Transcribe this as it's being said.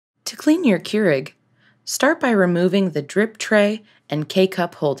To clean your Keurig, start by removing the drip tray and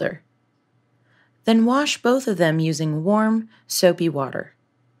K-cup holder. Then wash both of them using warm, soapy water.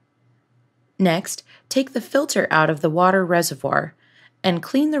 Next, take the filter out of the water reservoir and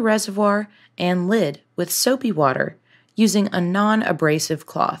clean the reservoir and lid with soapy water using a non-abrasive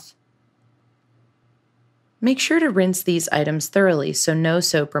cloth. Make sure to rinse these items thoroughly so no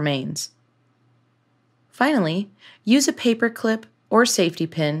soap remains. Finally, use a paper clip or safety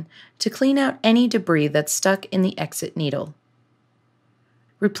pin to clean out any debris that's stuck in the exit needle.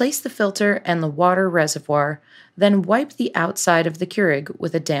 Replace the filter and the water reservoir, then wipe the outside of the Keurig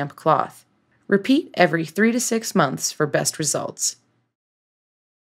with a damp cloth. Repeat every 3 to 6 months for best results.